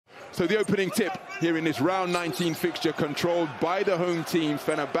So the opening tip here in this round 19 fixture, controlled by the home team,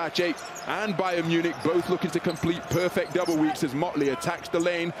 Fenerbahce and Bayern Munich, both looking to complete perfect double weeks as Motley attacks the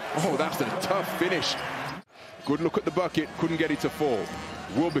lane. Oh, that's a tough finish. Good look at the bucket, couldn't get it to fall.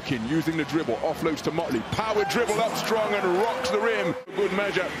 Wilbekin using the dribble, offloads to Motley. Power dribble up strong and rocks the rim. Good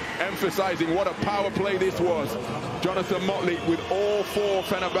measure, emphasizing what a power play this was. Johnathan Motley with all 4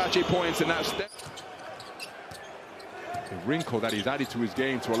 Fenerbahce points, and that's the wrinkle that he's added to his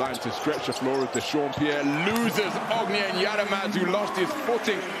game to allow him to stretch the floor as Dechampierre loses Ognian Yaramaz, who lost his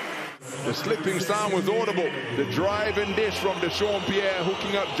footing. The slipping sound was audible. The drive and dish from Dechampierre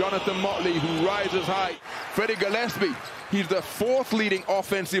hooking up Johnathan Motley, who rises high. Freddie Gillespie, he's the 4th leading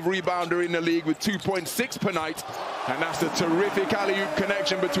offensive rebounder in the league with 2.6 per night. And that's a terrific alley-oop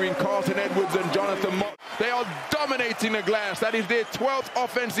connection between Carlton Edwards and Johnathan Motley. They are dominating the glass. That is their 12th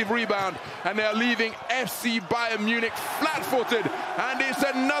offensive rebound. And they are leaving FC Bayern Munich flat-footed. And it's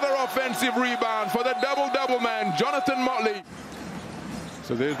another offensive rebound for the double-double man, Johnathan Motley.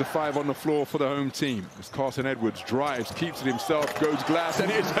 So there's the 5 on the floor for the home team. As Carlton Edwards drives, keeps it himself, goes glass, and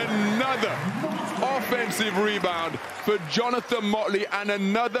it's another offensive rebound for Johnathan Motley and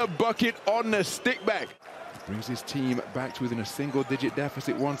another bucket on the stickback. Brings his team back to within a single-digit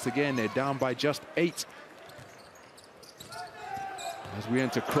deficit once again. They're down by just 8 as we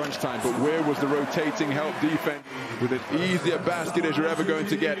enter crunch time. But where was the rotating help defense with an easier basket as you're ever going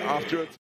to get after it?